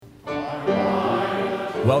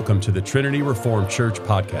Welcome to the Trinity Reformed Church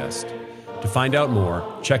podcast. To find out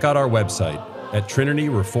more, check out our website at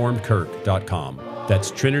trinityreformedkirk.com.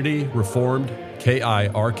 That's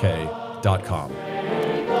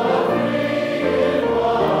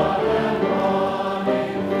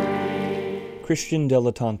trinityreformedkirk.com. Christian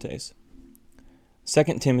Dilettantes. 2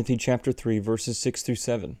 Timothy chapter 3, verses 6 through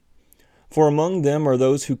 7. For among them are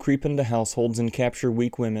those who creep into households and capture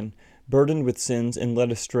weak women, burdened with sins and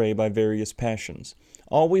led astray by various passions,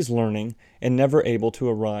 always learning and never able to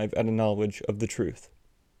arrive at a knowledge of the truth.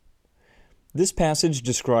 This passage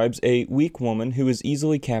describes a weak woman who is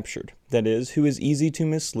easily captured, that is, who is easy to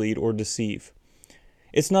mislead or deceive.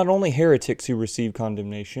 It's not only heretics who receive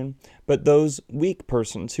condemnation, but those weak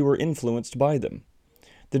persons who are influenced by them.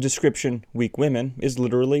 The description, weak women, is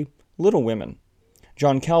literally little women.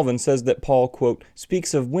 John Calvin says that Paul, quote,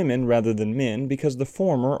 speaks of women rather than men because the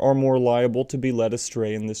former are more liable to be led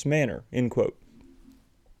astray in this manner, end quote.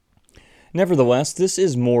 Nevertheless, this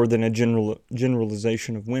is more than a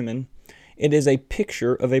generalization of women. It is a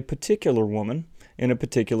picture of a particular woman in a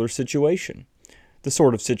particular situation, the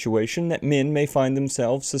sort of situation that men may find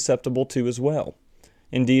themselves susceptible to as well.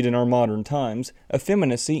 Indeed, in our modern times,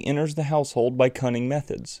 effeminacy enters the household by cunning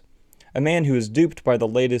methods. A man who is duped by the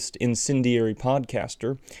latest incendiary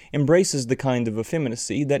podcaster embraces the kind of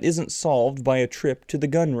effeminacy that isn't solved by a trip to the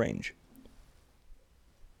gun range.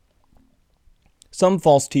 Some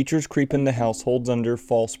false teachers creep into households under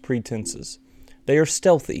false pretenses. They are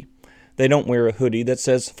stealthy. They don't wear a hoodie that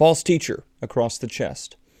says "false teacher" across the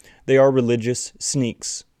chest. They are religious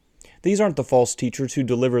sneaks. These aren't the false teachers who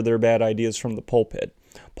deliver their bad ideas from the pulpit.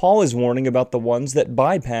 Paul is warning about the ones that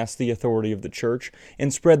bypass the authority of the church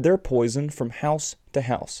and spread their poison from house to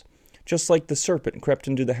house, just like the serpent crept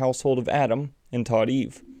into the household of Adam and taught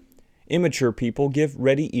Eve. Immature people give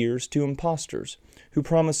ready ears to impostors, who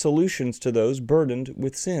promise solutions to those burdened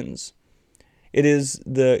with sins. It is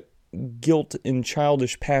the guilt and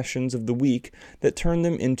childish passions of the weak that turn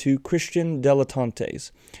them into Christian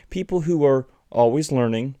dilettantes, people who are always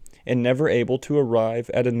learning and never able to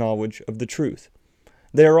arrive at a knowledge of the truth.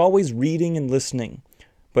 They are always reading and listening,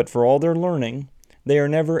 but for all their learning, they are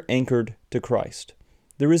never anchored to Christ.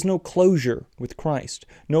 There is no closure with Christ,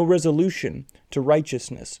 no resolution to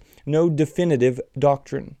righteousness, no definitive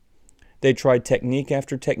doctrine. They try technique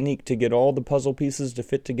after technique to get all the puzzle pieces to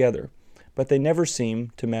fit together, but they never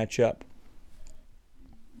seem to match up.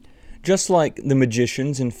 Just like the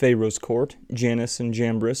magicians in Pharaoh's court, Jannes and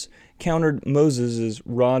Jambres, countered Moses'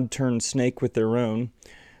 rod-turned-snake with their own,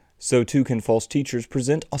 so too can false teachers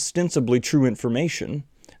present ostensibly true information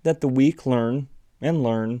that the weak learn and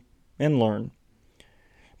learn and learn.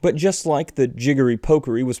 But just like the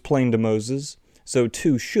jiggery-pokery was plain to Moses, so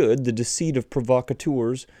too should the deceit of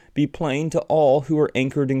provocateurs be plain to all who are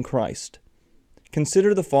anchored in Christ.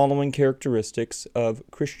 Consider the following characteristics of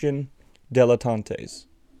Christian dilettantes.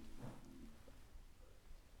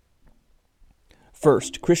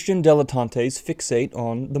 First, Christian dilettantes fixate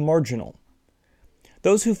on the marginal.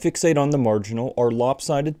 Those who fixate on the marginal are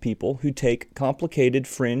lopsided people who take complicated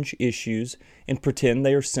fringe issues and pretend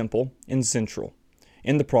they are simple and central.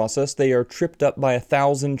 In the process, they are tripped up by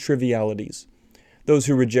 1,000 trivialities. Those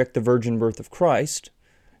who reject the virgin birth of Christ,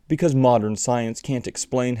 because modern science can't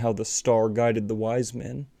explain how the star guided the wise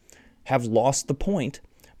men, have lost the point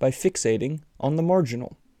by fixating on the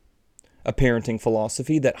marginal. A parenting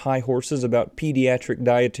philosophy that high horses about pediatric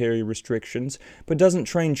dietary restrictions but doesn't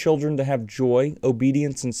train children to have joy,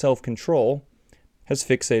 obedience, and self-control has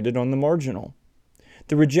fixated on the marginal.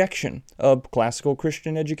 The rejection of classical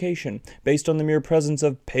Christian education based on the mere presence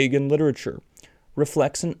of pagan literature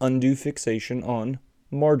reflects an undue fixation on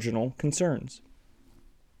marginal concerns.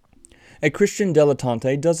 A Christian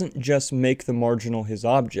dilettante doesn't just make the marginal his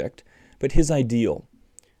object, but his ideal.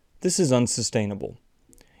 This is unsustainable.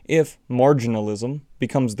 If marginalism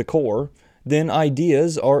becomes the core, then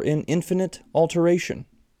ideas are in infinite alteration.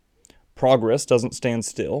 Progress doesn't stand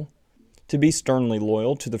still. To be sternly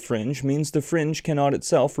loyal to the fringe means the fringe cannot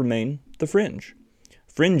itself remain the fringe.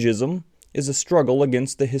 Fringism is a struggle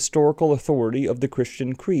against the historical authority of the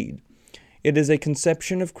Christian creed. It is a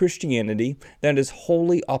conception of Christianity that is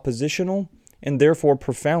wholly oppositional and therefore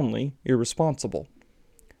profoundly irresponsible.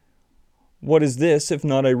 What is this if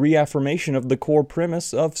not a reaffirmation of the core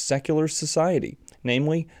premise of secular society,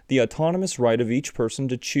 namely, the autonomous right of each person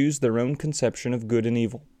to choose their own conception of good and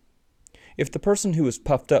evil? If the person who is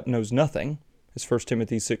puffed up knows nothing, as 1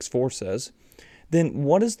 Timothy 6:4 says, then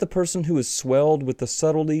what is the person who is swelled with the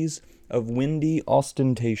subtleties of windy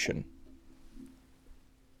ostentation?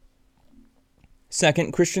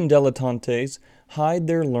 Second, Christian dilettantes hide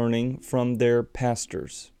their learning from their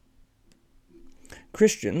pastors.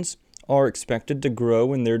 Christians are expected to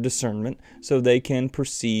grow in their discernment so they can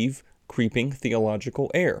perceive creeping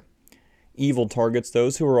theological error. Evil targets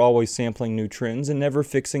those who are always sampling new trends and never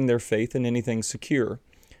fixing their faith in anything secure.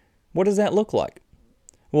 What does that look like?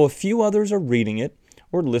 Well, if few others are reading it,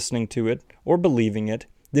 or listening to it, or believing it,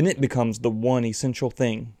 then it becomes the one essential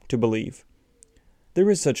thing to believe. There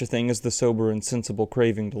is such a thing as the sober and sensible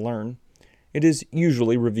craving to learn. It is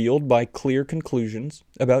usually revealed by clear conclusions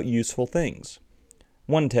about useful things.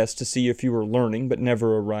 One test to see if you are learning but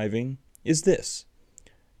never arriving is this.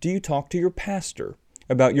 Do you talk to your pastor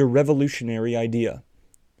about your revolutionary idea?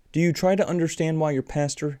 Do you try to understand why your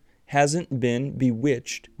pastor hasn't been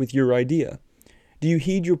bewitched with your idea? Do you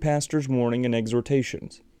heed your pastor's warning and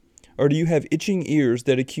exhortations? Or do you have itching ears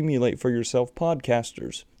that accumulate for yourself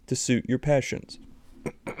podcasters to suit your passions?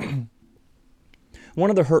 One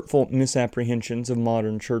of the hurtful misapprehensions of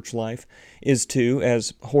modern church life is to,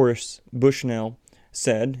 as Horace Bushnell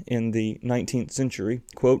said in the 19th century,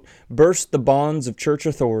 quote, burst the bonds of church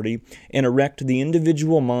authority and erect the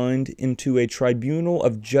individual mind into a tribunal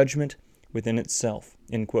of judgment within itself,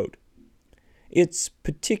 end quote. It's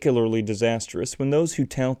particularly disastrous when those who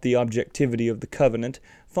tout the objectivity of the covenant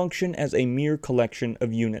function as a mere collection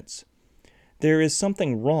of units. There is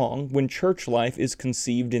something wrong when church life is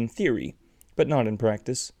conceived in theory, but not in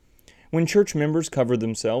practice. When church members cover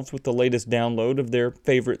themselves with the latest download of their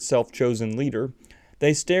favorite self-chosen leader,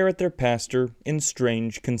 they stare at their pastor in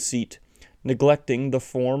strange conceit, neglecting the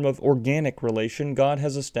form of organic relation God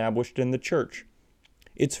has established in the church.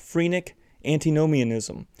 It's phrenic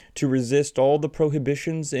antinomianism to resist all the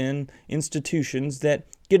prohibitions and institutions that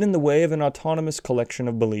get in the way of an autonomous collection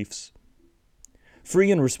of beliefs.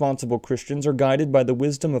 Free and responsible Christians are guided by the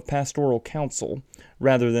wisdom of pastoral counsel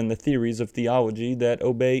rather than the theories of theology that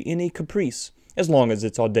obey any caprice as long as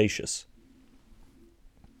it's audacious.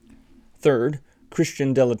 Third,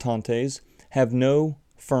 Christian dilettantes have no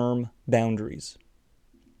firm boundaries.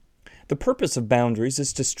 The purpose of boundaries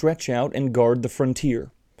is to stretch out and guard the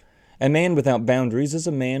frontier. A man without boundaries is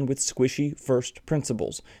a man with squishy first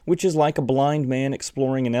principles, which is like a blind man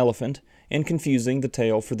exploring an elephant and confusing the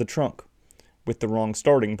tail for the trunk. With the wrong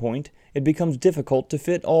starting point, it becomes difficult to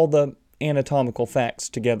fit all the anatomical facts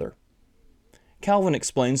together. Calvin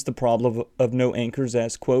explains the problem of no anchors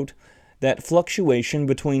as, quote, that fluctuation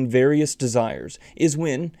between various desires is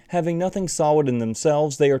when, having nothing solid in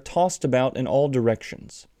themselves, they are tossed about in all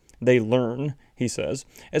directions. They learn, he says,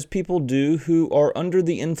 as people do who are under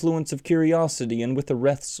the influence of curiosity and with a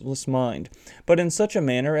restless mind, but in such a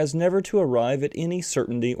manner as never to arrive at any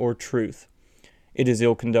certainty or truth. It is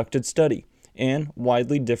ill-conducted study, and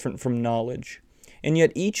widely different from knowledge. And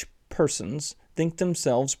yet each persons think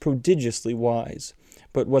themselves prodigiously wise,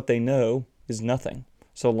 but what they know is nothing,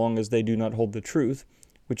 so long as they do not hold the truth,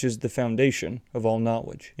 which is the foundation of all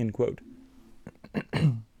knowledge, end quote.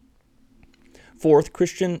 Fourth,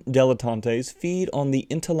 Christian dilettantes feed on the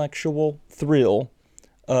intellectual thrill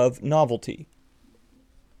of novelty.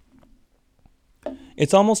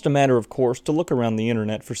 It's almost a matter of course to look around the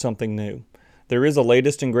internet for something new. There is a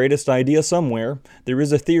latest and greatest idea somewhere. There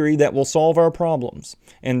is a theory that will solve our problems.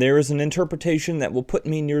 And there is an interpretation that will put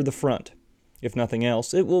me near the front. If nothing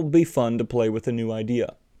else, it will be fun to play with a new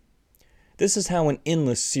idea. This is how an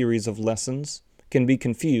endless series of lessons can be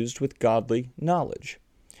confused with godly knowledge.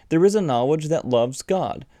 There is a knowledge that loves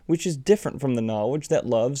God, which is different from the knowledge that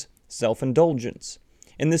loves self-indulgence.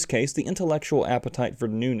 In this case, the intellectual appetite for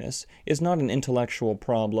newness is not an intellectual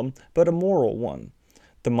problem, but a moral one.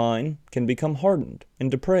 The mind can become hardened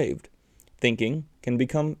and depraved. Thinking can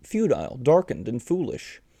become futile, darkened, and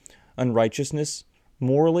foolish. Unrighteousness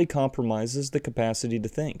morally compromises the capacity to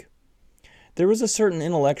think. There is a certain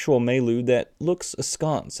intellectual milieu that looks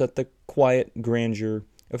askance at the quiet grandeur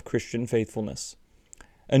of Christian faithfulness.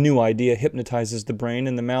 A new idea hypnotizes the brain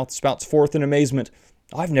and the mouth spouts forth in amazement,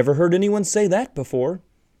 "I've never heard anyone say that before."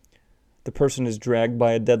 The person is dragged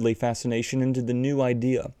by a deadly fascination into the new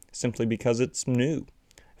idea simply because it's new,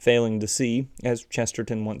 failing to see, as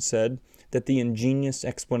Chesterton once said, that the ingenious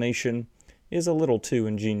explanation is a little too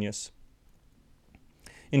ingenious.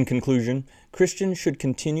 In conclusion, Christians should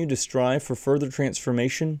continue to strive for further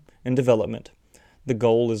transformation and development. The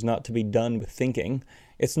goal is not to be done with thinking.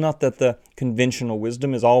 It's not that the conventional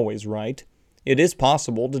wisdom is always right. It is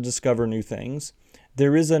possible to discover new things.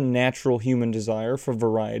 There is a natural human desire for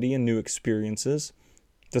variety and new experiences.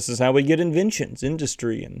 This is how we get inventions,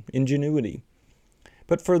 industry, and ingenuity.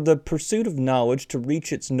 But for the pursuit of knowledge to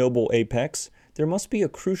reach its noble apex, there must be a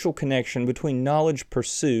crucial connection between knowledge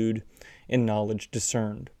pursued and knowledge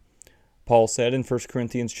discerned. Paul said in 1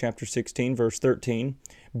 Corinthians chapter 16, verse 13,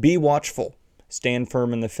 "Be watchful, stand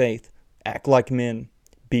firm in the faith, Act like men.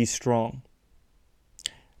 Be strong.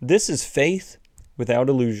 This is faith without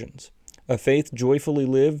illusions, a faith joyfully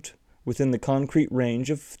lived within the concrete range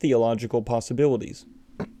of theological possibilities.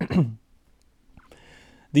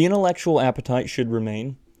 The intellectual appetite should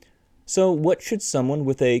remain. So what should someone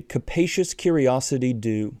with a capacious curiosity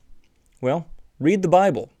do? Well, read the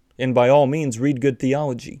Bible, and by all means read good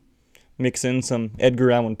theology. Mix in some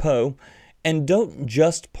Edgar Allan Poe, and don't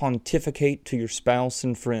just pontificate to your spouse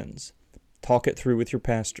and friends. Talk it through with your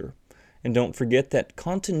pastor. And don't forget that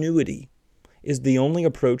continuity is the only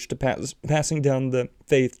approach to passing down the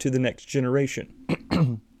faith to the next generation.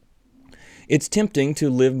 It's tempting to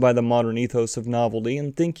live by the modern ethos of novelty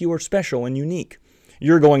and think you are special and unique.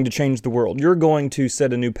 You're going to change the world. You're going to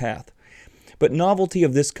set a new path. But novelty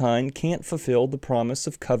of this kind can't fulfill the promise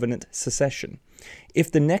of covenant succession.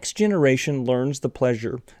 If the next generation learns the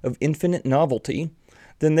pleasure of infinite novelty,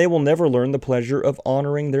 then they will never learn the pleasure of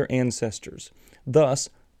honoring their ancestors. Thus,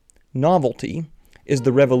 novelty is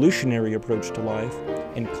the revolutionary approach to life,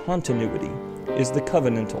 and continuity is the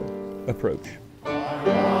covenantal approach.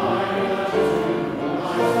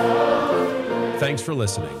 Thanks for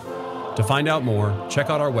listening. To find out more, check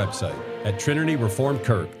out our website at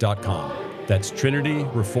trinityreformedkirk.com. That's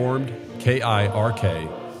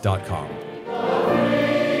trinityreformedkirk.com.